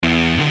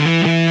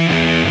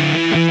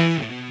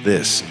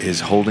This is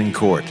Holding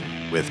Court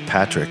with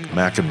Patrick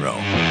McEnroe.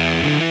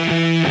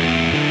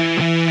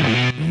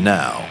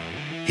 Now,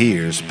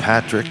 here's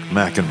Patrick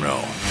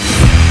McEnroe.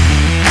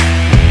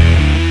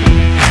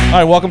 All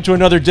right, welcome to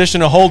another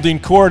edition of Holding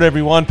Court,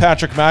 everyone.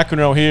 Patrick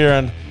McEnroe here,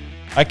 and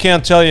I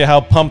can't tell you how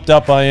pumped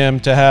up I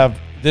am to have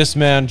this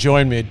man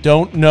join me.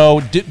 Don't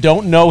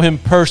know him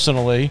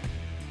personally,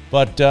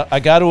 but I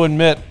got to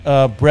admit,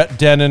 Brett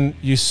Dennen,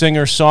 you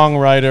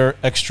singer-songwriter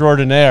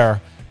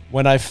extraordinaire,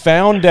 when I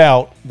found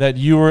out that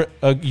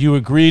you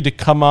agreed to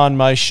come on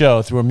my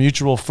show through a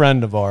mutual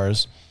friend of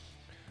ours,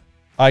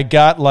 I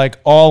got like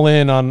all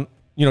in on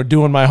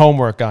doing my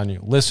homework on you,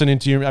 listening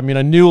to you. I mean,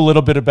 I knew a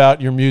little bit about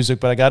your music,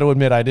 but I got to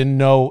admit I didn't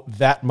know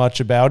that much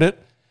about it.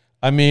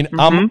 I mean,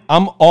 I'm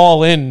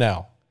all in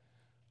now.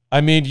 I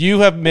mean,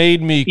 you have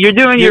made me. You're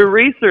doing your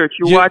research.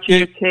 You're watching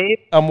your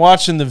tape. I'm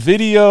watching the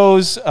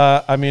videos.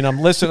 I mean, I'm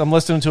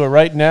listening to it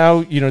right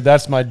now.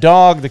 That's my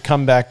dog, the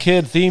Comeback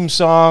Kid theme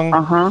song.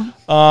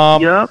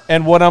 Yep.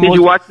 And what I'm Did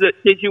you watch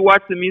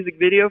the music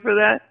video for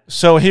that?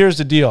 So here's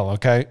the deal.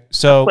 Okay.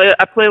 So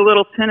I play a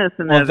little tennis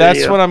in that video.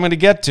 That's what I'm going to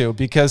get to,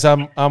 because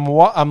I'm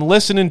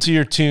listening to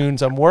your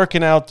tunes. I'm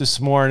working out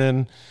this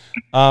morning.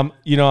 I'm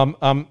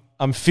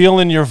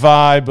feeling your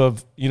vibe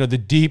of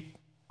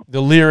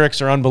the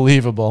lyrics are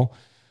unbelievable.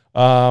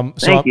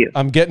 Thank you.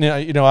 I'm getting,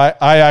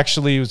 I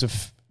actually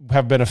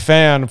have been a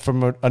fan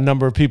from a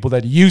number of people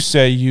that you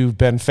say you're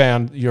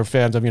fans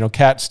of,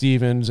 Cat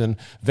Stevens and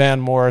Van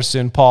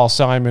Morrison, Paul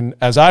Simon,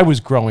 as I was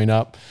growing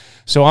up.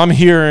 So I'm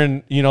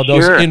hearing,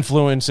 those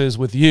influences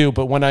with you.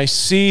 But when I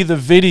see the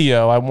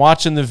video, I'm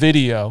watching the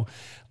video,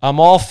 I'm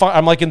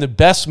like in the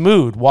best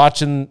mood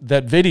watching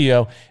that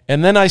video.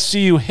 And then I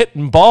see you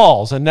hitting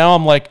balls. And now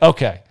I'm like,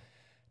 okay,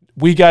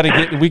 we got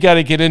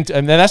to get into,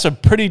 and then that's a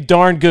pretty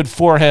darn good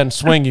forehand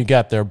swing you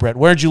got there, Brett.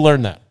 Where'd you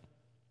learn that?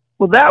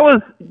 Well,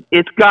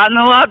 it's gotten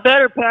a lot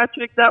better,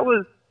 Patrick. That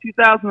was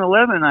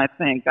 2011, I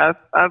think.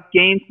 I've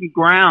gained some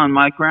ground.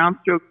 My ground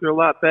strokes are a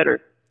lot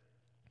better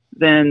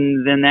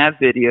than that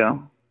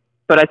video.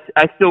 But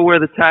I still wear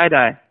the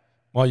tie-dye.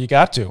 Well, you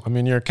got to. I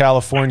mean, you're a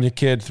California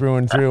kid through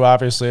and through,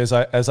 obviously, as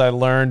I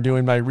learned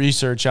doing my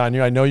research on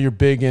you. I know you're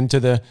big into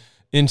the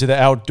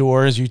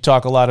outdoors. You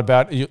talk a lot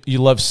about you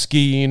love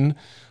skiing.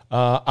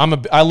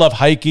 I love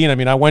hiking. I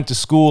mean, I went to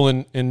school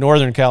in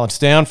Northern Cal at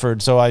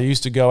Stanford, so I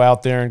used to go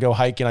out there and go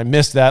hiking. I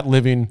miss that,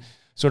 living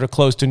sort of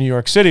close to New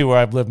York City, where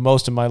I've lived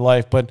most of my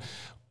life. But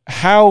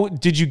how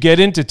did you get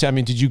into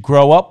did you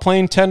grow up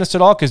playing tennis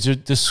at all? Because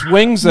the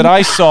swings that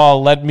I saw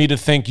led me to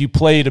think you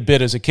played a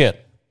bit as a kid.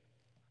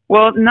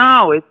 Well,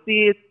 no, it's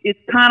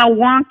kind of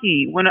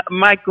wonky. When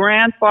my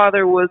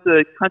grandfather was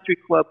a country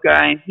club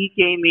guy, and he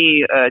gave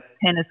me a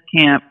tennis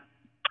camp.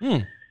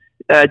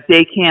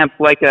 Day camp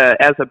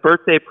as a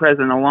birthday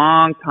present a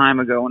long time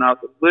ago when I was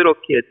a little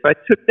kid. So I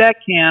took that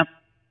camp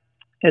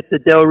at the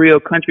Del Rio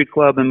Country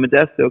Club in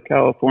Modesto,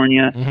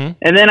 California,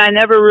 and then I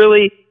never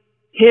really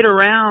hit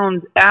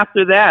around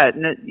after that.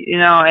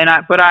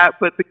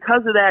 But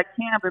because of that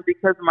camp and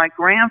because of my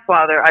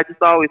grandfather, I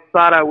just always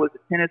thought I was a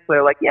tennis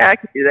player. Like, yeah, I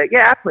could do that.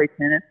 Yeah, I play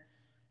tennis.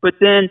 But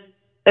then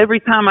every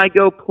time I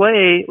go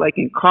play, like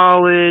in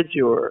college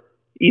or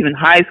even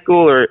high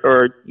school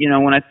or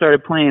when I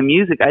started playing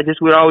music, I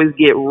just would always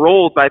get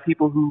rolled by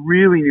people who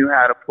really knew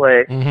how to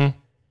play.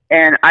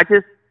 And I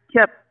just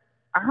kept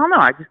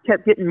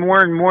getting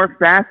more and more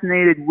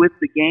fascinated with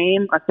the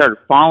game. I started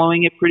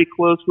following it pretty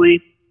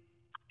closely.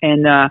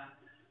 And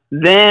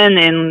then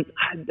in,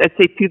 I'd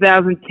say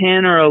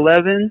 2010 or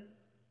 11,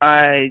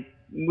 I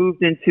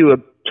moved into a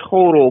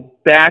total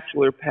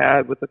bachelor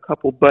pad with a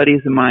couple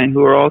buddies of mine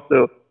who are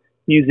also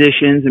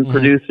musicians and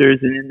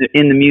producers and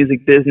in the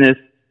music business.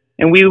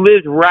 And we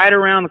lived right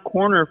around the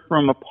corner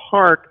from a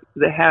park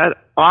that had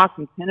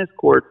awesome tennis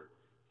courts.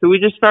 So we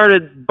just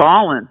started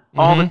balling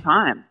all the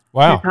time.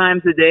 Wow. 2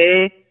 times a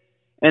day.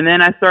 And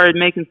then I started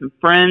making some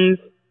friends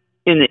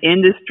in the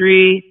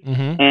industry.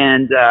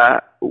 And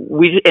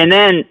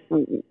then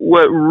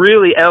what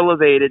really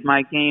elevated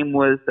my game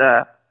was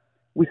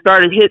we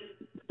started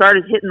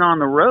hitting on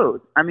the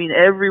road. I mean,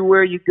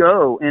 everywhere you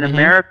go in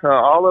America,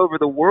 all over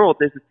the world,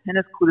 there's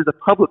a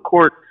public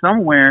court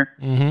somewhere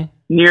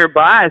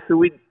nearby.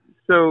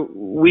 So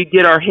we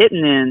get our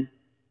hitting in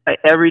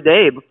every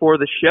day before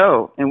the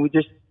show, and we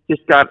just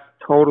got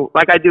total,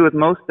 like I do with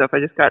most stuff. I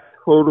just got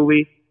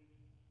totally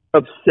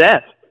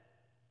obsessed,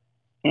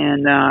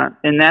 and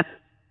that's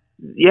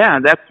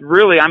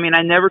really. I mean,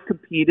 I never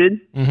competed.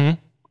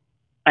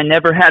 I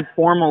never had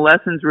formal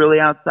lessons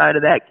really outside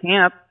of that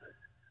camp.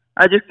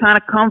 I just kind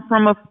of come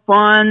from a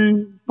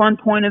fun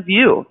point of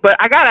view. But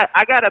I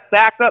gotta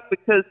back up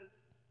because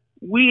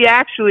we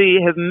actually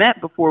have met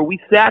before. We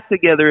sat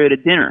together at a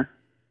dinner.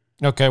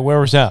 Okay, where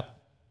was that?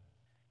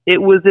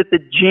 It was at the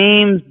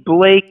James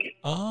Blake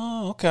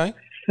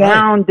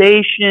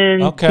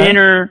Foundation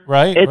dinner.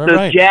 Right, It's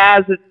a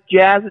jazz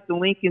at the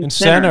Lincoln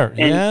Center.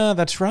 Yeah,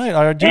 that's right.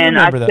 I do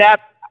remember that.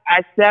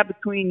 I sat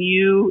between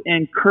you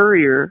and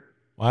Courier.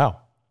 Wow.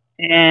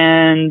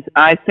 And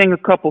I sang a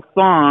couple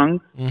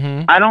songs.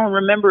 I don't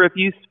remember if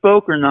you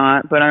spoke or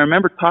not, but I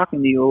remember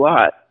talking to you a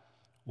lot.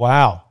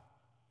 Wow.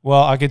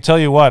 Well, I can tell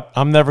you what,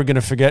 I'm never going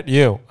to forget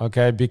you,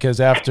 okay? Because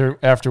after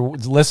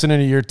listening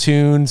to your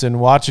tunes and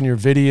watching your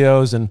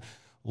videos and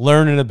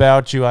learning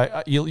about you,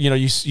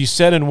 you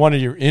said in one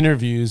of your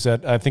interviews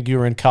that I think you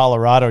were in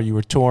Colorado, you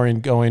were touring,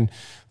 going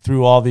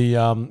through all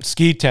the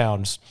ski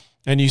towns,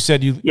 and you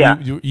said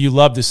you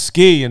love to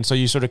ski, and so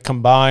you sort of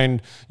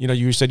combined.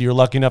 You said you're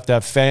lucky enough to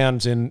have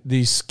fans in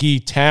these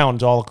ski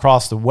towns all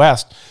across the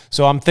West.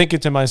 So I'm thinking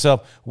to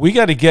myself, we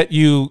got to get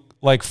you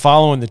like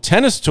following the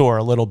tennis tour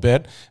a little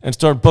bit and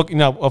start booking.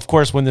 Now, of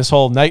course, when this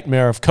whole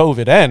nightmare of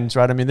COVID ends,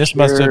 right? I mean, this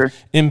must have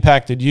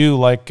impacted you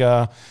like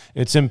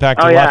it's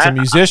impacted lots of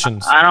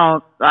musicians. I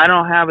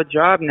don't have a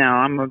job now.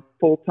 I'm a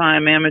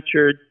full-time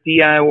amateur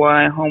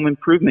DIY home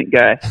improvement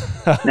guy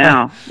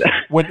now.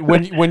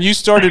 when you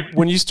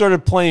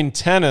started playing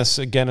tennis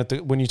again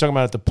when you're talking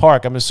about at the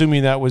park, I'm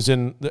assuming that was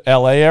in the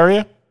LA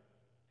area?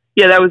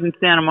 Yeah, that was in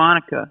Santa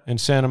Monica. In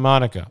Santa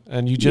Monica.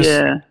 And you just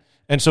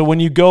and so when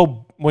you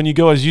go,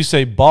 as you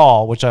say,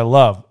 ball, which I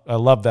love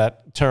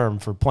that term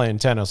for playing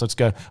tennis. Let's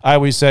go. I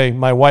always say,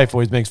 my wife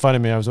always makes fun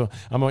of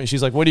me.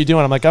 She's like, "What are you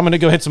doing?" I'm like, "I'm going to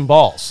go hit some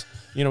balls.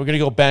 We're going to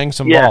go bang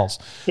some balls.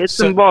 Hit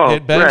some balls.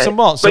 Bang some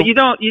balls." But you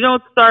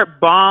don't start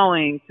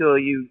balling till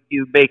you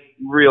make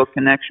real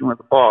connection with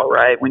the ball,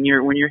 right? When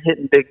you're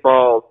hitting big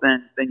balls,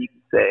 then you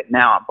can say,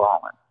 "Now I'm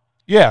balling."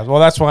 Yeah, well,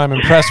 that's why I'm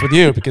impressed with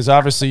you, because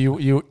obviously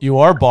you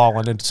are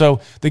balling. And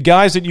so the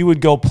guys that you would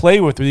go play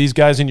with were these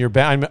guys in your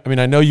band. I mean,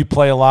 I know you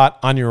play a lot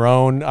on your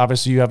own.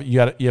 Obviously, you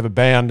have a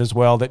band as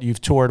well that you've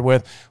toured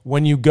with.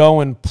 When you go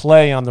and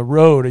play on the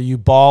road, are you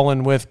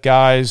balling with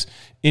guys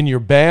in your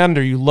band?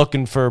 Are you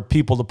looking for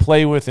people to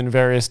play with in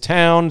various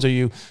towns? Are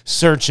you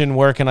searching,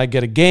 where can I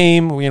get a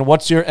game?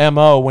 What's your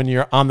MO when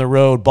you're on the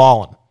road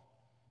balling?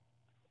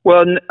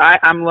 Well,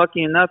 I'm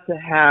lucky enough to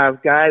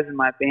have guys in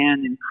my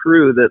band and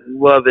crew that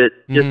love it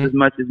just as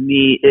much as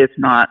me, if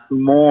not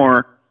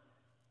more.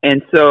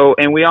 And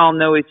we all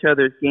know each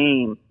other's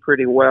game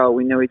pretty well.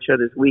 We know each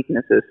other's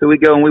weaknesses. So we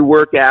go and we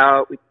work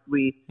out.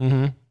 We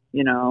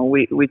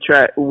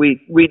try,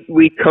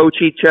 we coach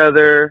each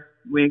other.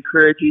 We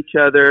encourage each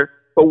other.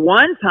 But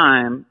one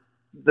time,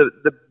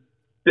 the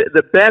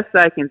best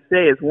I can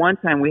say is one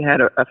time we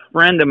had a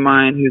friend of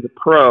mine who's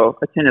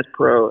a tennis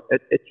pro,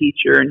 a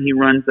teacher, and he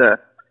runs a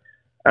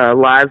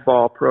live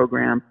ball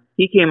program.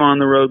 He came on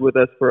the road with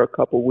us for a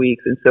couple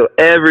weeks, and so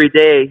every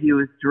day he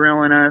was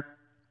drilling us,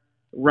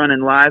 running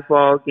live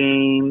ball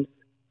games,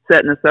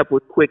 setting us up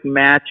with quick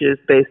matches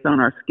based on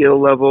our skill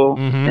level.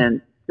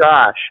 And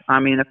gosh, I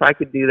mean, if I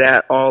could do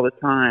that all the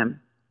time,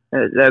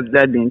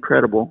 that'd be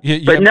incredible.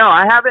 But no,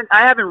 I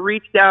haven't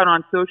reached out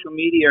on social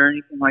media or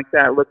anything like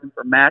that looking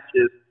for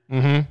matches.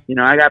 I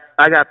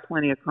got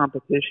plenty of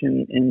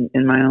competition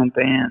in my own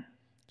band.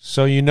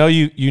 So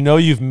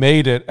you've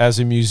made it as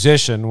a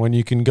musician when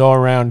you can go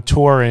around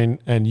touring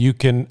and you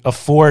can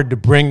afford to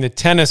bring the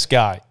tennis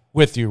guy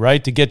with you,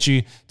 right? To get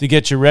you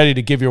ready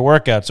to give your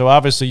workout. So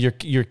obviously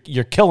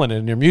you're killing it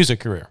in your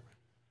music career.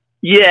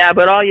 Yeah,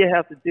 but all you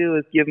have to do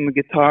is give him a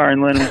guitar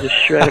and let him just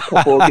shred a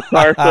couple of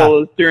guitar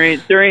solos during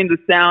the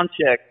sound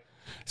check.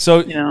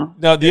 So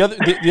now the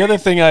other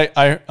thing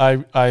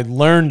I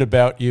learned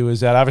about you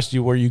is that obviously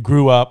where you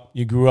grew up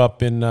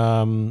in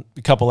a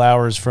couple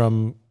hours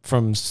from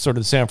sort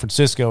of the San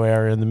Francisco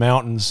area in the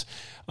mountains.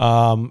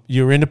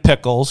 You were into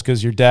pickles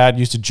because your dad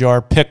used to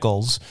jar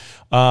pickles.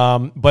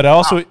 But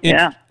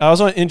I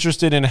was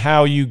interested in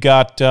how you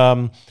got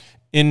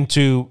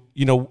into,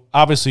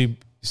 obviously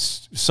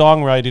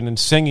songwriting and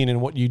singing and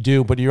what you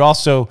do, but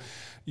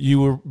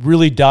you were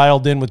really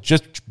dialed in with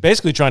just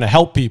basically trying to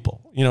help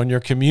people, in your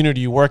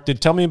community you worked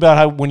at. Tell me about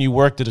how when you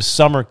worked at a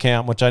summer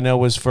camp, which I know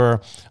was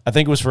for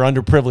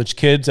underprivileged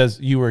kids as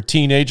you were a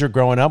teenager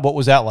growing up. What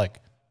was that like?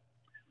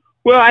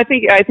 Well, I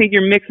think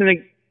you're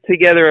mixing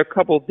together a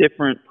couple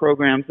different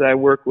programs that I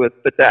work with,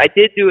 but I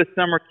did do a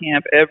summer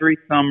camp every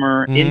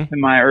summer into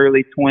my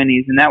early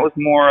 20s, and that was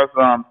more of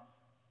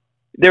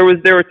there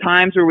were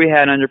times where we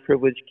had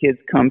underprivileged kids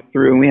come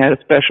through, and we had a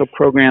special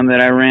program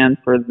that I ran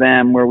for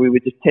them where we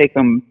would just take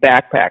them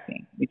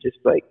backpacking. We just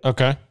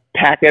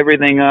pack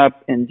everything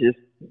up and just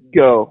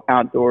go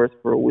outdoors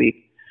for a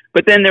week.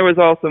 But then there was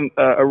also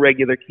a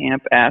regular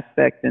camp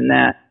aspect in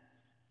that.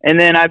 And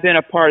then I've been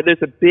a part.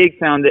 There's a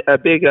big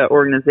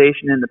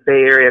organization in the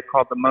Bay Area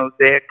called the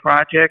Mosaic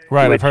Project,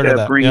 right? Which I've heard of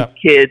that. Brings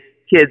kids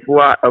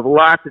of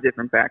lots of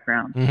different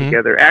backgrounds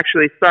together.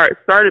 Actually,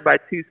 started by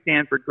two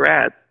Stanford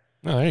grads.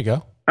 Oh, there you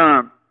go.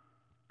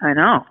 I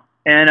know,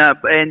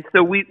 and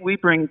so we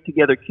bring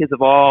together kids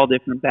of all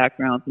different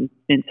backgrounds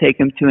and take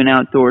them to an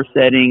outdoor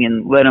setting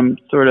and let them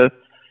sort of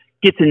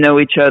get to know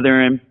each other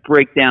and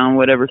break down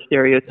whatever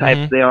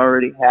stereotypes they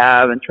already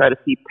have and try to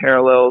see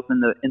parallels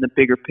in the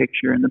bigger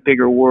picture, in the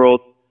bigger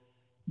world.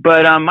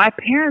 But my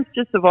parents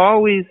just have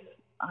always,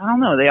 I don't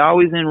know, they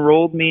always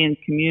enrolled me in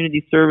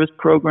community service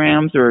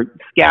programs or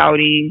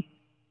scouting,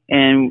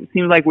 and it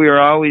seemed like we were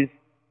always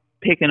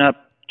picking up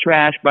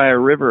trash by a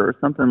river or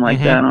something like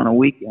that on a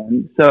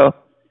weekend. So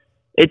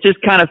it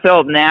just kind of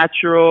felt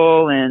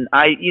natural. And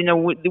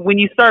when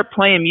you start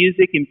playing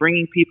music and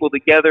bringing people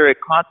together at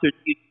concerts,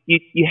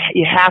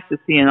 you have to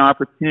see an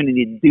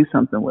opportunity to do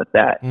something with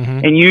that.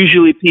 Mm-hmm. And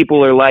usually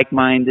people are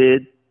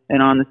like-minded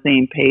and on the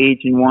same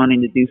page and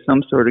wanting to do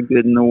some sort of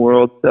good in the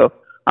world. So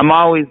I'm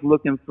always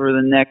looking for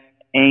the next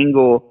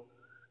angle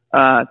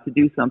to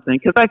do something,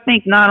 because I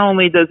think not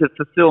only does it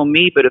fulfill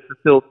me, but it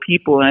fulfills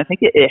people, and I think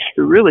it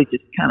really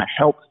just kind of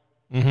helps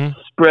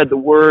spread the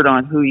word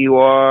on who you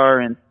are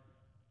and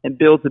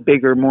builds a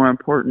bigger, more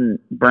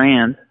important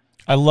brand.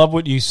 I love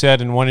what you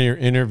said in one of your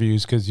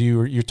interviews, because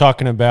you're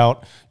talking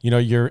about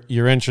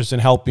your interest in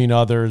helping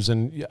others,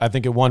 and I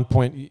think at one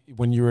point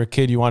when you were a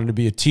kid you wanted to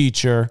be a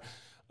teacher,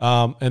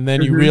 and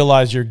then you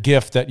realized your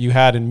gift that you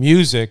had in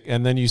music,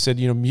 and then you said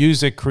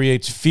music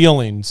creates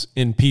feelings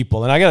in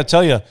people, and I got to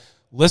tell you,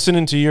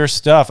 listening to your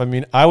stuff, I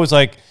mean, I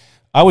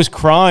was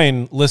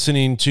crying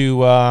listening to,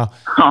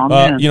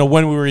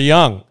 when we were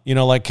young,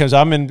 cause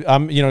I'm in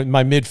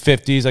my mid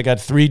 50s, I got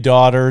 3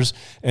 daughters,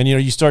 and,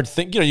 you start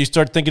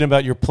thinking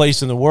about your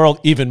place in the world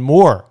even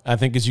more, I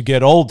think, as you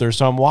get older.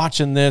 So I'm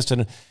watching this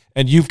and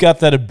you've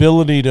got that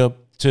ability to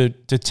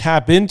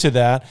tap into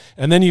that.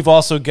 And then you've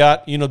also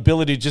got,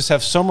 ability to just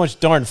have so much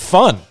darn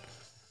fun,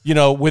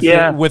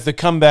 with the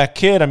Comeback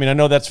Kid. I mean, I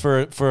know that's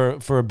for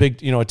a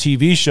big, a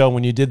TV show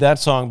when you did that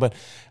song, but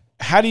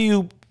how do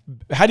you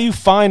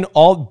find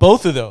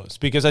both of those?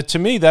 Because to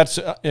me, that's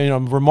a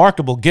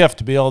remarkable gift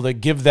to be able to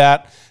give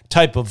that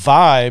type of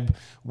vibe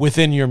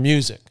within your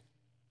music.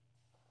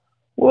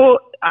 Well,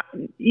 I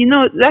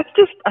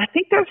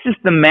think that's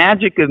just the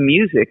magic of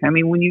music. I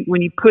mean, when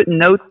you put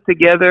notes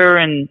together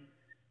and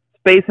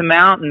space them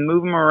out and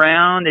move them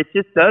around, it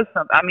just does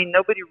something. I mean,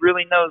 nobody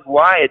really knows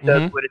why it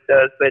does what it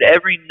does, but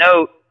every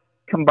note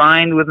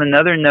combined with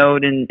another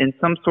note in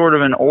some sort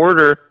of an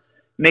order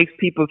makes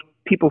people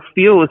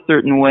feel a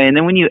certain way. And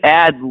then when you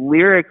add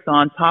lyrics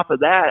on top of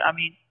that, I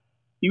mean,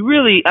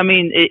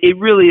 it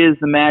really is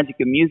the magic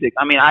of music.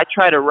 I mean, I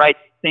try to write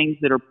things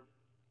that are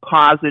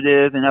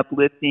positive and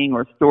uplifting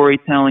or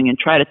storytelling and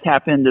try to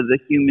tap into the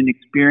human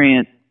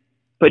experience.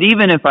 But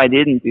even if I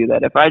didn't do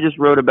that, if I just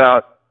wrote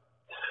about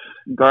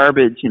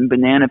garbage and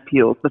banana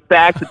peels, the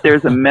fact that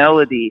there's a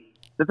melody,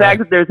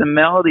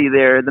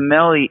 there, the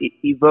melody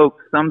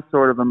evokes some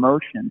sort of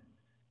emotion.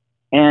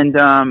 And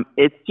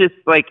it's just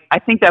like, I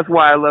think that's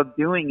why I love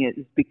doing it,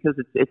 is because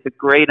it's a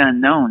great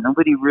unknown.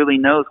 Nobody really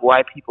knows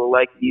why people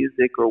like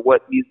music or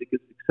what music is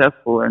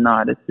successful or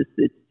not. It's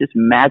just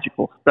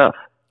magical stuff.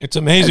 It's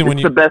amazing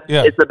It's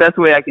the best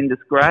way I can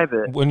describe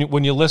it.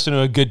 When you listen to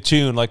a good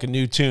tune, like a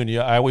new tune,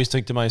 I always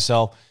think to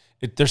myself,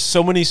 there's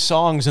so many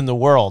songs in the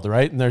world,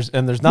 right? And there's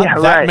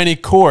not that many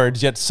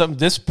chords, yet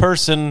this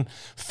person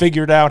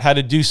figured out how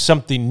to do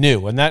something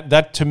new. And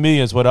that to me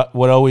is what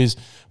always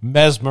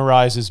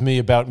mesmerizes me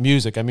about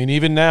music. I mean,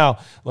 even now,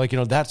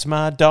 that's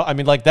my dog. I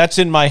mean, that's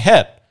in my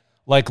head.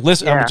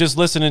 Listen, I'm just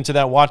listening to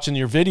that, watching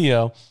your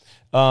video.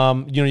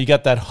 You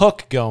got that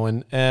hook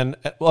going, and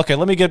okay,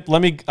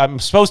 I'm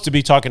supposed to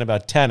be talking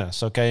about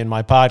tennis, okay, in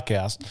my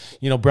podcast.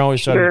 Bro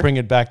always try to bring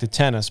it back to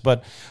tennis,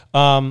 but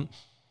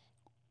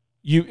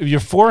your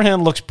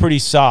forehand looks pretty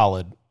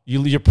solid.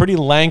 You're a pretty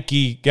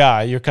lanky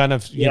guy. You're kind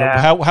of,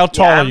 how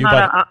tall are you?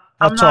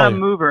 I'm not a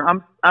mover.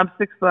 I'm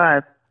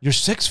 6'5". You're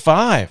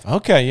 6'5".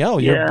 Okay,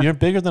 you're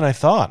bigger than I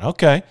thought.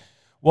 Okay,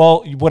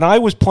 well, when I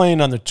was playing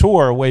on the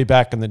tour way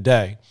back in the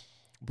day,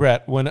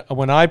 Brett,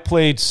 when I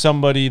played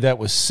somebody that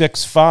was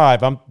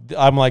 6'5",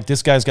 I'm like,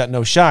 this guy's got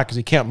no shot because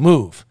he can't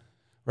move,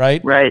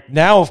 right? Right.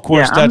 Now, of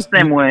course, that's I'm the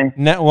same way.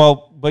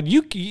 But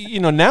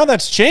now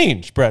that's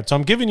changed, Brett. So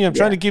I'm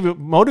trying to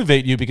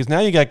motivate you, because now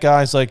you got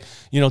guys like,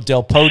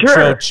 Del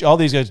Potro, all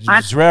these guys,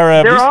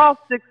 Zverev. They're all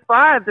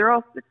 6'5". They're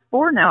all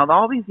 6'4" now.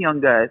 All these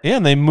young guys. Yeah,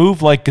 and they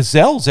move like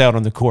gazelles out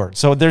on the court.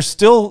 So there's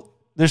still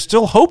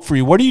hope for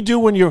you. What do you do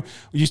when you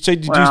say?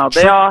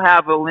 They all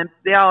have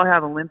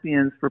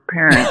Olympians for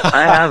parents.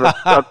 I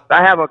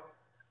have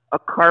a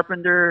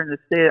carpenter and a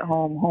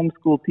stay-at-home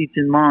homeschool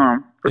teaching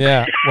mom.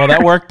 Yeah, well,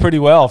 that worked pretty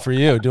well for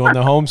you, doing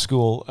the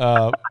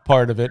homeschool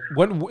part of it.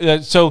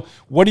 So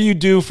what do you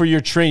do for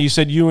your training? You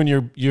said you and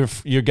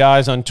your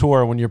guys on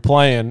tour, when you're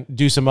playing,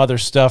 do some other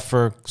stuff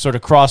for sort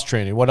of cross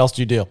training. What else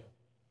do you do?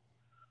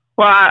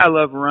 Well, I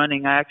love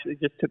running. I actually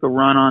just took a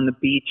run on the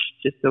beach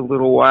just a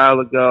little while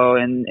ago,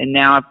 and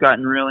now I've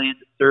gotten really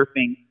into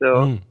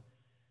surfing.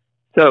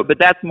 But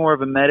that's more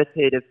of a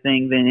meditative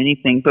thing than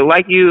anything. But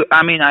like you,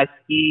 I mean, I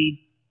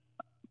ski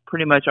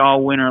pretty much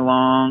all winter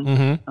long.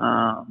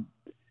 Mm-hmm.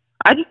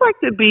 I just like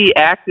to be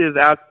active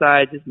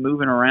outside, just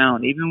moving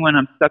around. Even when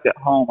I'm stuck at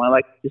home, I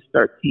like to just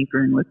start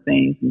tinkering with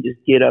things and just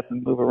get up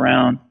and move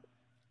around.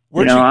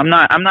 I'm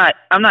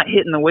not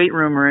hitting the weight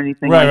room or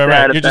anything that.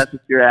 Right. If that's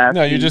what you're asking.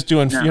 No, you're just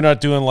doing. No. You're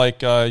not doing like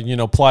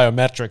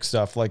plyometric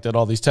stuff like that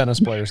all these tennis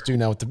players do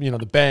now with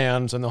the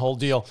bands and the whole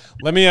deal.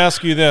 Let me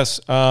ask you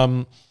this.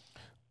 One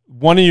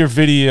of your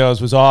videos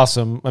was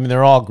awesome. I mean,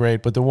 they're all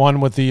great, but the one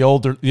with the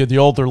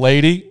older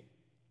lady.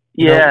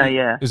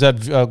 Yeah. Is that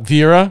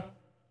Vera?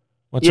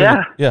 What's her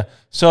name? Yeah.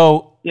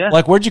 So Yeah.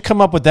 Like, where'd you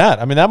come up with that?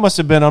 I mean, that must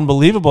have been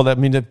unbelievable. I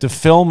mean, to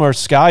film her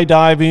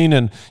skydiving,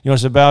 and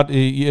it's about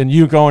and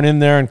you going in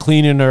there and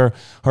cleaning her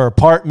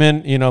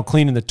apartment,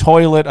 cleaning the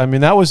toilet. I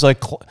mean, that was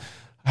like,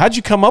 how'd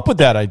you come up with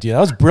that idea? That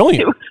was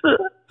brilliant.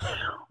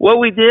 What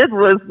we did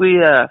was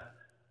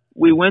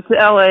we went to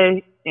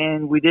LA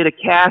and we did a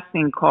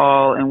casting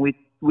call, and we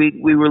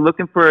were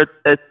looking for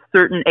a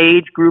certain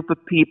age group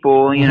of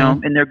people,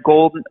 in their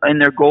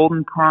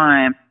golden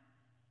prime.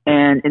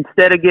 And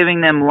instead of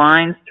giving them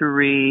lines to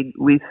read,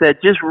 we said,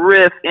 just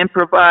riff,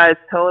 improvise,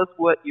 tell us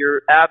what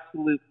your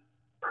absolute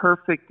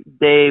perfect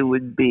day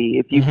would be.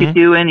 If you could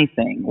do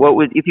anything,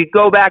 if you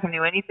go back and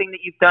do anything that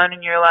you've done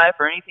in your life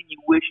or anything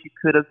you wish you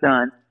could have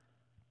done.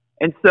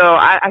 And so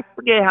I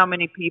forget how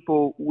many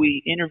people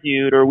we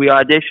interviewed or we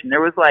auditioned.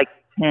 There was like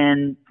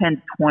 10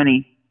 to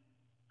 20.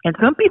 And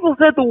some people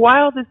said the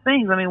wildest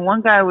things. I mean,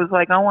 one guy was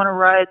like, I want to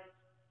ride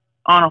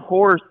on a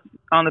horse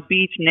on the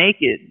beach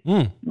naked.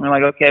 And we're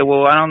like, okay,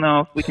 well, I don't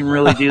know if we can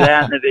really do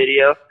that in the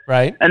video.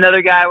 Right.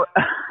 Another guy.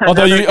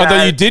 Although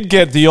you did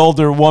get the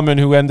older woman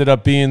who ended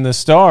up being the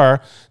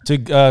star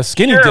to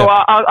skinny dip.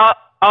 Well,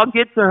 I'll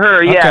get to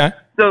her. Yeah. Okay.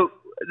 So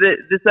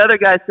this other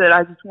guy said,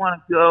 I just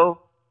want to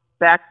go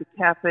back to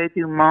Cafe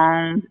du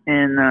Monde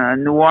in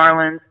New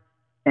Orleans,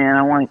 and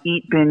I want to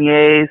eat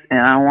beignets,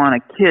 and I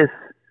want to kiss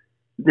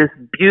this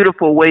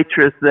beautiful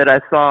waitress that I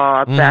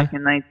saw back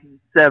in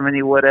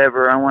 1970,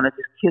 whatever. I want to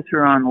just kiss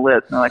her on the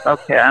lips. And I'm like,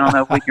 okay, I don't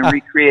know if we can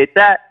recreate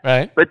that.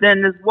 Right. But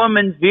then this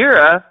woman,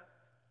 Vera,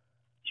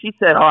 she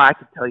said, oh, I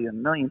could tell you a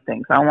million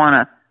things. I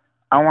want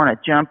to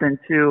jump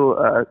into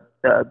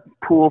a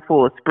pool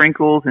full of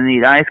sprinkles and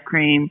eat ice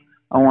cream.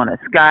 I want to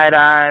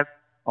skydive.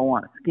 I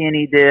want to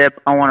skinny dip.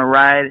 I want to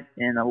ride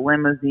in a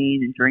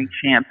limousine and drink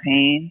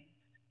champagne.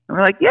 And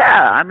we're like,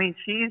 yeah, I mean,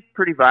 she's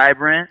pretty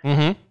vibrant.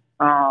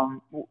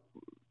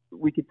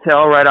 We could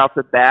tell right off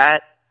the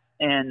bat,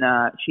 and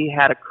she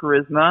had a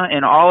charisma,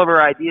 and all of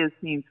her ideas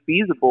seemed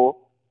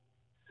feasible.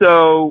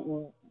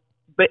 So,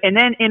 and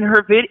then in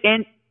her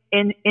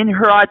in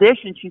her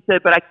audition, she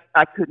said, "But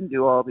I couldn't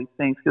do all these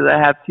things because I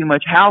have too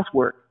much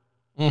housework."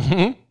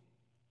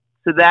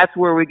 So that's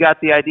where we got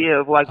the idea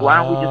of like, why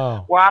don't we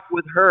just swap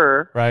with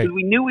her? Right. Because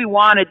we knew we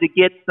wanted to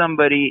get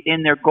somebody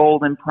in their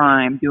golden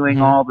prime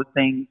doing all the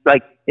things.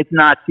 Like, it's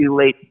not too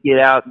late to get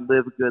out and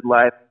live a good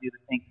life and do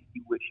the things that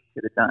you wish you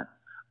could have done.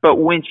 But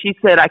when she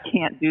said, I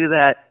can't do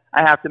that,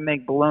 I have to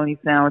make bologna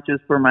sandwiches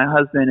for my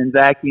husband and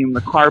vacuum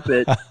the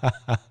carpet,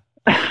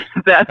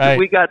 that's when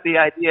we got the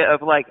idea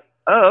of like,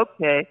 oh,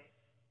 okay,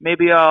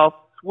 maybe I'll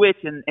switch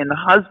and the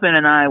husband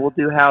and I will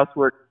do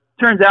housework.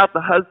 Turns out the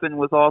husband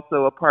was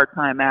also a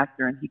part-time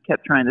actor, and he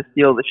kept trying to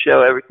steal the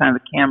show every time the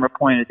camera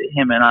pointed at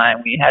him and I,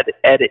 and we had to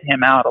edit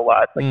him out a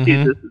lot. It's like,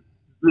 dude, this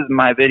is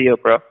my video,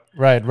 bro.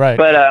 Right.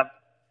 But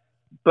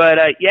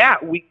yeah,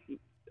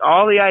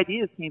 all the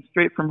ideas came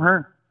straight from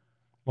her.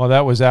 Well,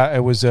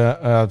 it was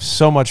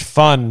so much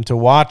fun to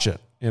watch it.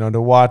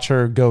 To watch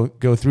her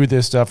go through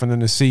this stuff, and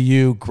then to see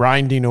you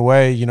grinding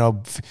away.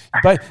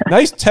 But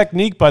nice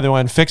technique, by the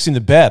way, on fixing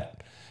the bed.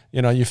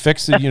 You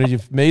fixed it.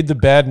 You've made the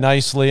bed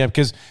nicely,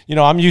 because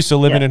I'm used to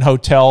living in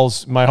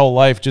hotels my whole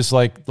life, just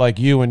like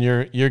you and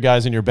your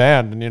guys in your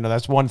band. And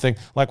that's one thing.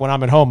 Like when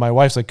I'm at home, my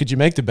wife's like, "Could you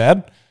make the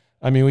bed?"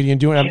 I mean, what are you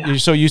doing? You're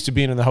so used to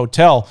being in the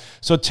hotel.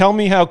 So tell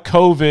me how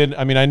COVID.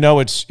 I mean, I know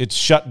it's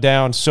shut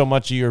down so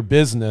much of your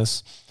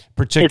business,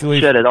 particularly.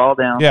 It shut it all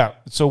down. Yeah.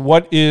 So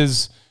what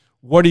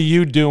are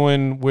you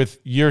doing with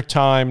your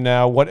time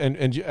now?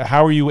 And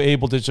how are you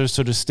able to just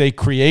sort of stay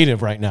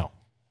creative right now?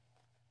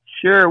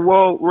 Sure.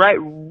 Well, right.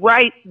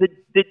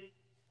 The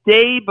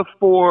day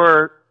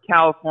before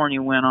California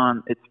went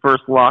on its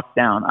first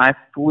lockdown, I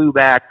flew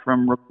back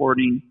from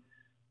recording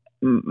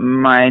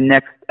my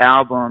next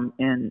album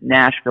in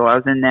Nashville. I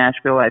was in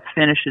Nashville. I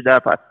finished it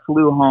up. I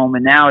flew home,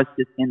 and now it's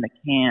just in the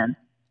can.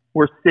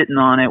 We're sitting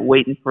on it,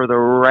 waiting for the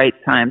right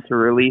time to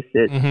release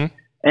it.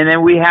 And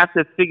then we have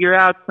to figure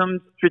out some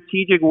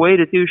strategic way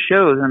to do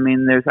shows. I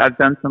mean, I've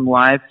done some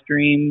live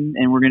stream,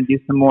 and we're going to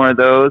do some more of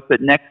those. But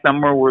next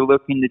summer, we're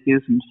looking to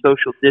do some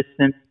social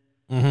distance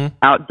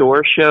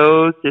outdoor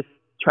shows. Just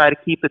try to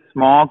keep it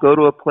small. Go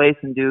to a place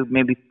and do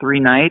maybe 3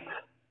 nights,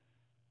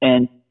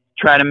 and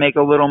try to make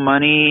a little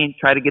money.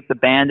 Try to get the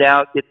band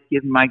out.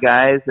 Give my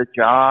guys a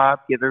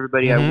job. Give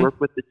everybody I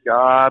work with a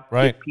job.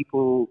 Right.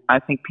 I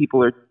think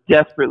people are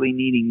desperately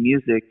needing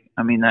music.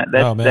 I mean,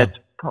 that's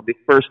probably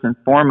first and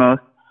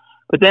foremost.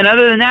 But then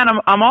other than that,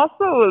 I'm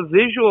also a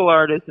visual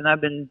artist, and I've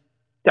been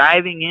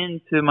diving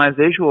into my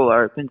visual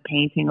art. I've been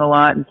painting a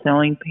lot and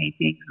selling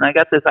paintings. And I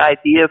got this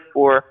idea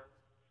for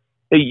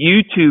a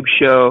YouTube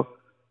show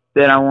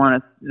that I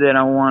want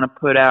to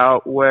put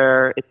out,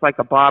 where it's like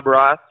a Bob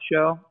Ross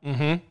show,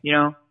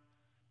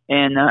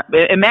 And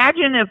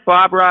imagine if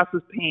Bob Ross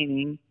was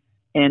painting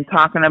and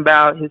talking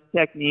about his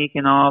technique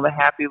and all the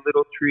happy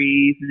little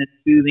trees, and it's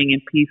soothing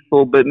and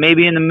peaceful. But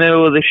maybe in the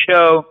middle of the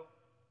show,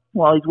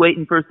 while he's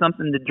waiting for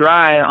something to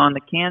dry on the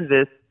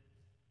canvas,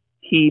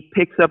 he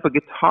picks up a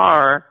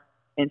guitar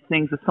and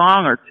sings a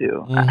song or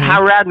two.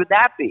 How rad would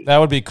that be? That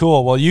would be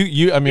cool. Well,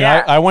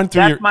 I went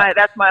through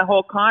that's my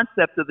whole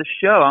concept of the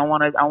show. I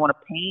want to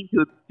paint,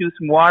 do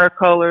some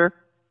watercolor,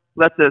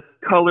 let the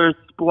colors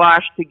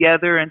splash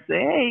together, and say,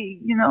 hey,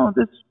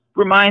 this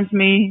reminds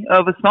me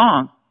of a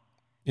song.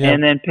 Yeah.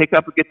 And then pick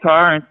up a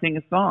guitar and sing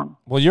a song.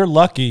 Well, you're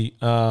lucky,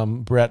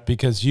 Brett,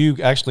 because you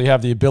actually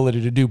have the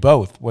ability to do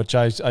both. Which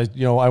I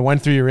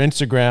went through your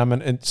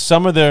Instagram, and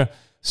some of the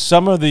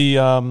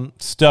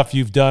stuff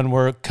you've done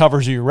where it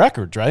covers your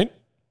records, right?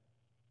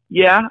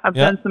 Yeah, I've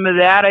done some of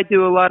that. I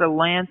do a lot of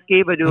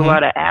landscape. I do a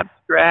lot of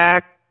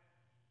abstract.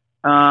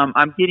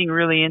 I'm getting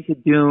really into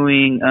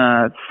doing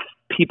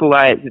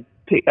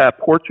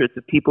portraits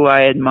of people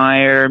I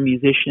admire,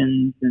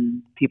 musicians,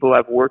 and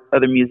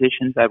other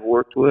musicians I've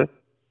worked with.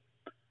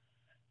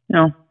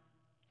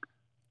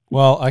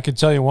 Well, I can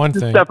tell you one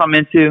thing. Stuff I'm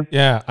into.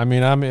 Yeah, I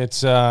mean,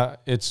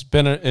 it's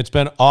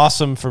been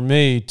awesome for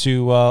me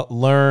to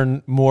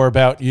learn more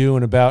about you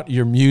and about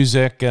your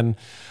music. And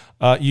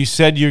you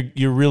said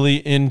you're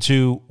really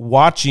into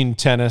watching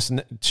tennis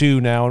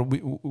too now.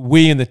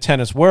 We in the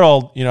tennis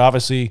world,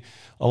 obviously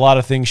a lot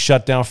of things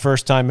shut down.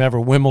 First time ever,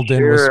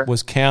 Wimbledon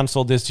was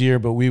canceled this year,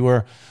 but we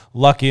were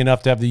lucky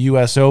enough to have the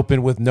U.S.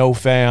 Open with no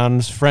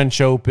fans,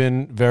 French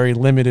Open, very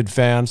limited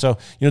fans. So,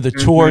 the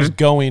tour's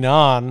going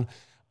on.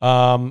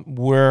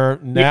 We're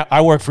now,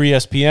 I work for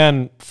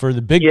ESPN for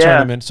the big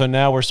tournament, so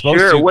now we're supposed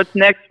to. What's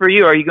next for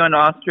you? Are you going to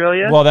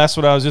Australia? Well, that's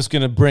what I was just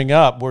going to bring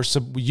up.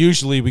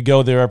 Usually we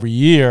go there every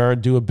year,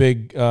 do a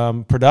big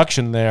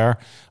production there.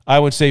 I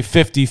would say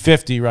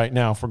 50-50 right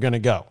now if we're going to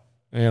go,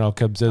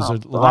 because there's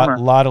a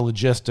lot of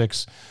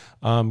logistics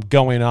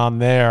going on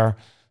there.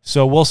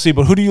 So we'll see.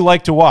 But who do you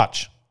like to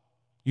watch?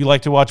 You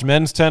like to watch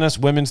men's tennis,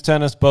 women's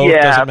tennis, both?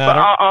 Yeah, doesn't matter?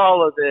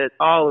 all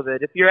of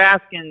it. If you're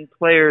asking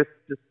players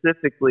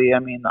specifically, I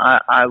mean,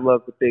 I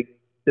love the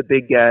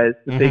big guys,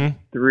 the big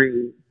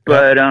three.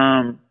 But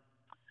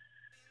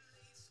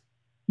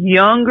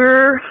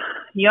younger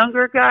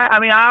guy. I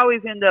mean, I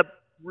always end up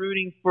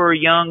rooting for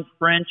young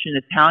French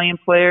and Italian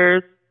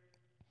players.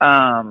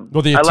 I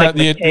like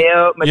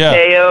Matteo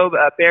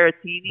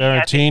Berrettini.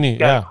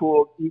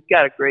 Berrettini, He's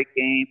got a great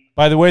game.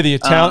 By the way, the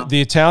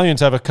Italians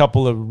have a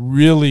couple of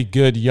really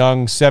good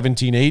young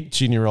 17,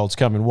 18-year-olds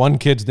coming. One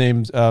kid's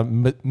name's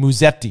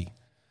Musetti,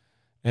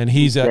 and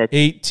he's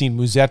 18.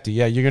 Musetti,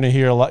 yeah, you're going to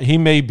hear a lot. He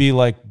may be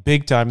like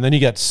big time. And then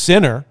you got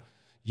Sinner,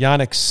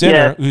 Yannick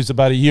Sinner, who's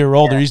about a year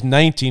older. He's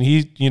 19.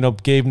 He,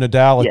 gave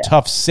Nadal a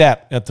tough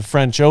set at the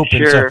French Open.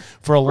 Sure. So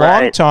for a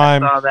long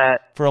time, I saw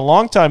that. For a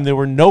long time, there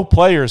were no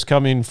players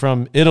coming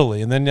from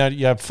Italy. And then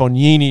you have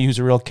Fognini, who's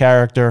a real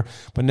character.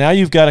 But now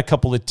you've got a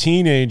couple of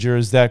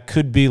teenagers that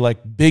could be like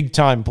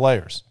big-time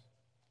players.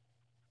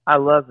 I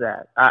love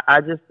that.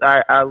 I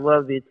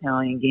love the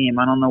Italian game.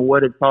 I don't know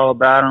what it's all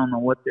about. I don't know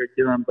what they're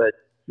doing, but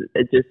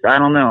I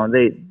don't know.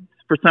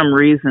 For some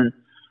reason,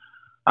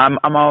 I'm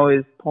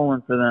always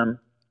pulling for them.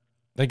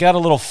 They got a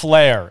little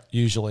flair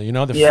usually,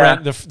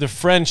 the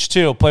French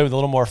too play with a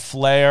little more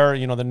flair.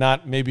 They're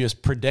not maybe as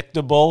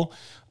predictable.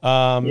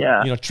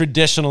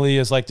 Traditionally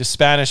as like the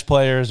Spanish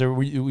players, or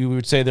we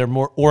would say they're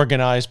more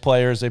organized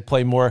players. They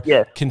play more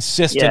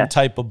consistent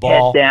type of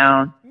ball. Head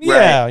down.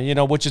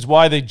 Yeah, which is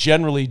why they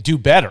generally do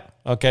better.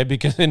 Okay,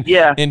 because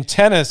in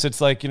tennis,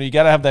 it's like you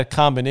got to have that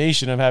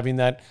combination of having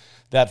that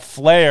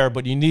flair,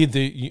 but you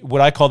need what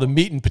I call the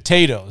meat and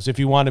potatoes if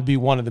you want to be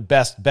one of the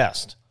best.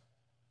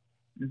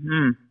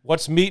 Mm-hmm.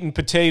 What's meat and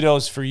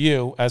potatoes for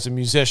you as a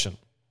musician?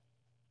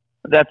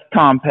 That's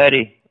Tom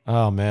Petty.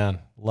 Oh man,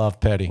 love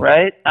Petty.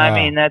 Right? I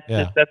mean, that's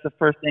the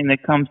first thing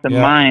that comes to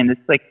mind.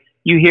 It's like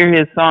you hear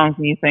his songs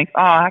and you think,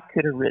 "Oh, I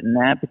could have written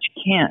that," but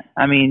you can't.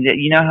 I mean,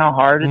 you know how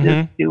hard it is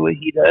to do what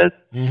he does.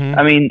 Mm-hmm.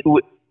 I mean,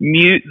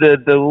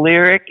 the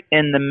lyric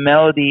and the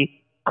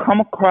melody come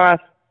across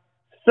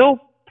so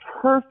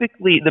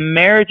perfectly. The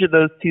marriage of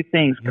those two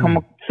things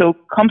come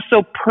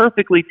so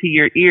perfectly to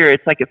your ear.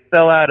 It's like it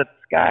fell out of the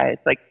sky.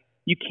 It's like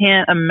you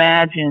can't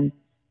imagine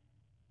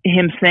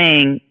him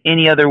saying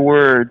any other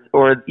words,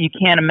 or you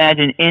can't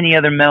imagine any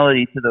other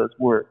melody to those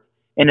words.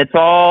 And it's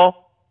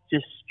all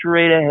just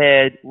straight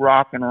ahead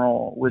rock and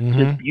roll with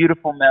just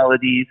beautiful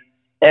melodies.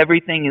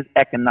 Everything is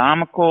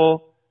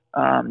economical.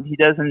 He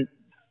doesn't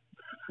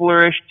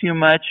flourish too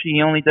much.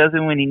 He only does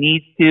it when he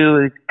needs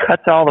to. He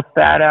cuts all the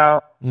fat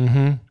out.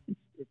 Mm-hmm.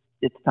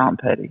 It's Tom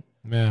Petty.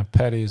 Man,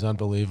 Petty is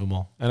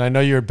unbelievable. And I know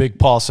you're a big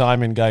Paul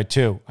Simon guy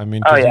too. I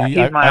mean,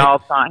 he's my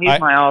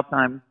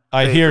all-time.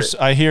 I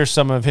hear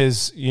some of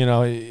his,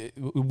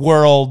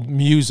 world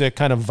music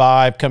kind of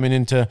vibe coming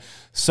into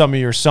some of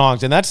your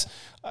songs, and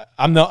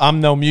I'm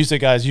no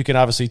music guy, as you can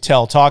obviously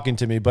tell talking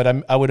to me, but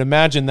I would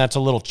imagine that's a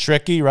little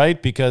tricky, right?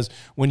 Because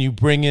when you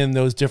bring in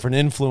those different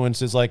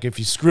influences, like if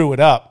you screw it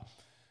up,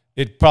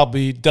 it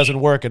probably doesn't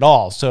work at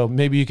all. So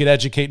maybe you could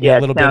educate me a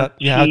little bit.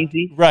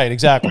 Cheesy. Right,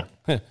 exactly.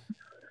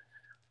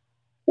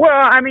 Well,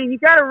 I mean, you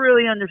got to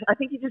really understand. I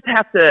think you just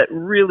have to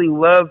really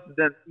love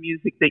the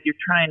music that you're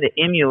trying to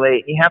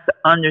emulate. You have to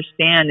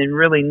understand and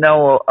really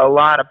know a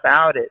lot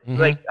about it. Mm-hmm.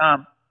 Like,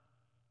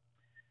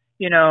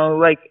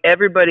 like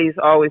everybody's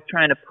always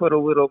trying to put a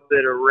little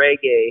bit of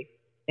reggae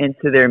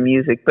into their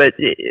music, but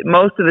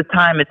most of the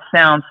time it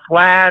sounds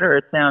flat, or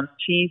it sounds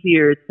cheesy,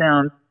 or it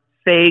sounds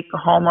fake,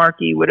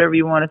 hallmarky, whatever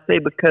you want to say,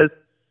 because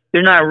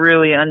they're not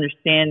really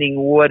understanding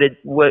what it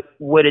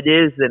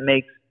is that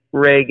makes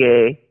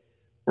reggae.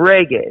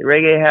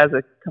 Reggae has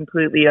a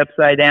completely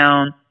upside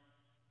down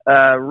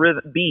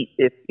rhythm beat.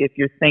 If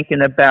you're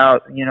thinking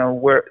about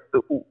where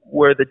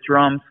the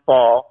drums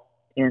fall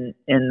in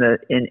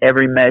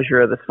every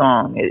measure of the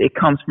song, it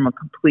comes from a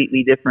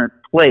completely different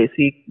place.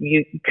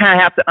 You kind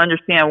of have to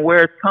understand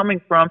where it's coming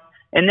from,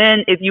 and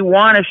then if you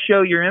want to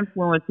show your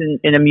influence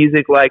in a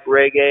music like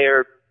reggae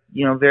or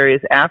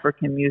various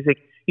African music,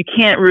 you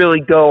can't really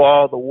go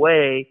all the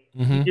way.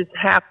 Mm-hmm. You just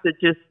have to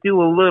just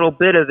do a little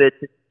bit of it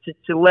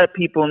to let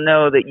people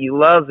know that you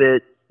love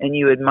it and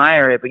you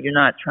admire it, but you're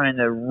not trying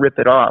to rip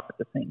it off at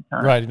the same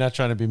time. Right, you're not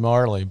trying to be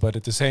Marley, but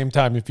at the same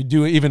time, if you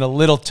do even a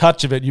little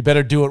touch of it, you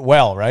better do it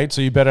well, right?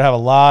 So you better have a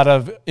lot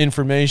of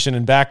information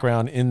and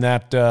background in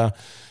that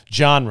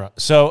genre.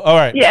 So, all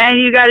right. Yeah, and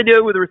you got to do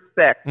it with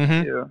respect,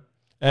 Mm-hmm. too,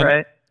 and,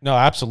 right? No,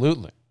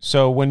 absolutely.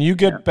 So when you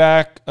get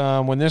back,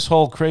 when this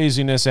whole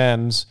craziness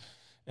ends,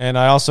 and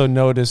I also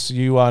notice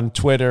you on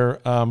Twitter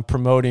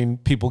promoting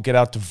people get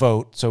out to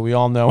vote. So we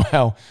all know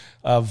how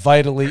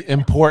vitally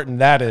important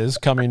that is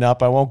coming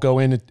up. I won't go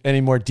into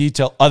any more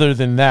detail other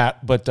than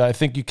that, but I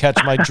think you catch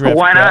my drift.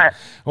 Why not?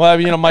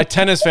 Well, my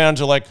tennis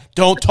fans are like,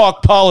 don't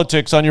talk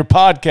politics on your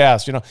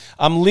podcast.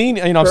 I'm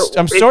leaning,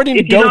 I'm starting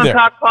to go there. If you don't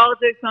talk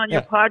politics on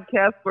your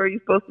podcast, where are you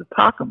supposed to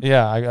talk them?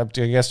 Yeah, I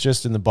guess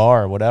just in the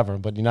bar or whatever,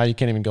 but now you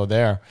can't even go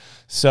there.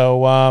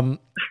 So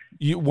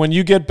when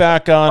you get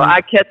back on...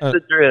 I catch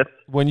the drift.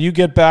 When you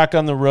get back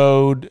on the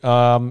road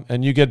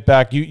and you get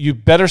back, you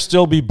better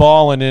still be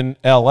balling in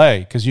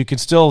L.A. because you can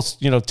still,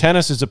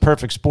 tennis is a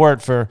perfect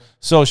sport for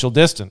social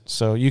distance.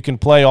 So you can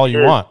play all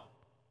you want.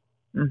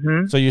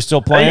 Mm-hmm. So you're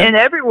still playing? And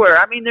everywhere.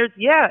 I mean, there's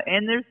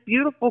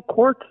beautiful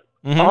courts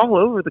all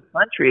over the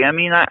country. I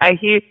mean, I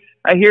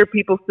hear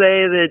people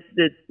say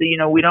that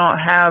we don't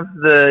have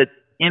the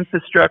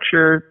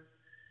infrastructure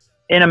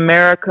in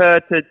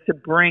America to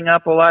bring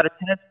up a lot of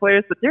tennis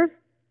players, but there's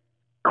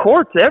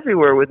courts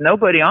everywhere with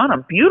nobody on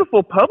them.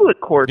 Beautiful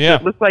public courts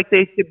that look like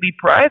they should be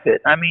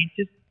private. I mean,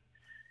 just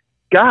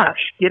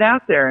get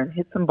out there and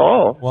hit some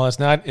balls. Well, it's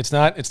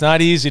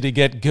not easy to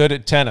get good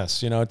at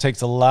tennis. It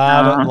takes a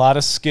lot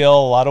of skill,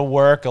 a lot of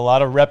work, a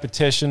lot of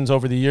repetitions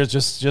over the years.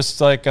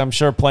 Just like I'm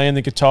sure playing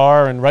the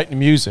guitar and writing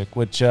music,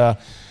 which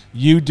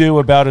you do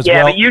about as well.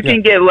 Yeah, but you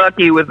can get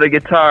lucky with the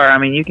guitar. I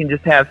mean, you can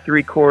just have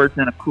 3 chords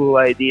and a cool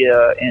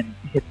idea and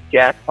hit the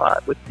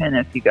jackpot. With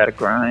tennis, you got to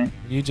grind.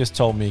 You just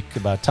told me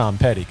about Tom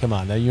Petty. Come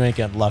on, now you ain't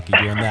getting lucky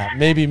doing that.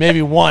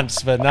 Maybe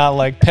once, but not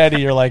like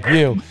Petty or like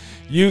you.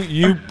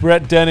 You,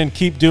 Brett Dennen,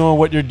 keep doing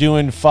what you're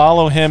doing.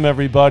 Follow him,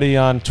 everybody,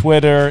 on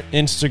Twitter,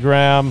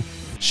 Instagram.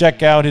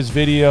 Check out his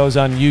videos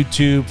on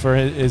YouTube for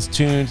his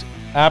tunes.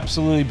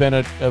 Absolutely been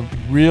a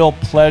real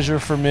pleasure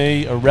for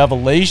me, a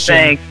revelation.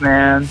 Thanks,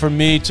 man. For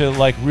me to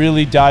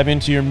really dive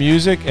into your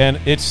music, and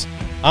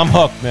I'm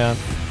hooked, man.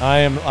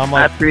 I'm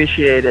like, I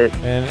appreciate it.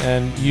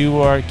 And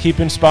you keep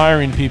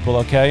inspiring people,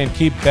 okay? And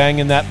keep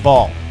banging that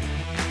ball.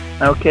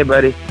 Okay,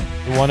 buddy.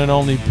 The one and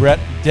only Brett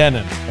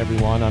Dennen,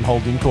 everyone, on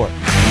Holding Court.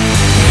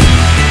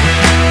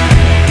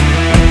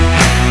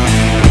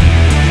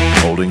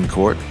 Holding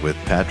Court with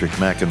Patrick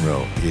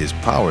McEnroe is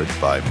powered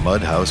by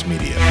Mudhouse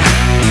Media.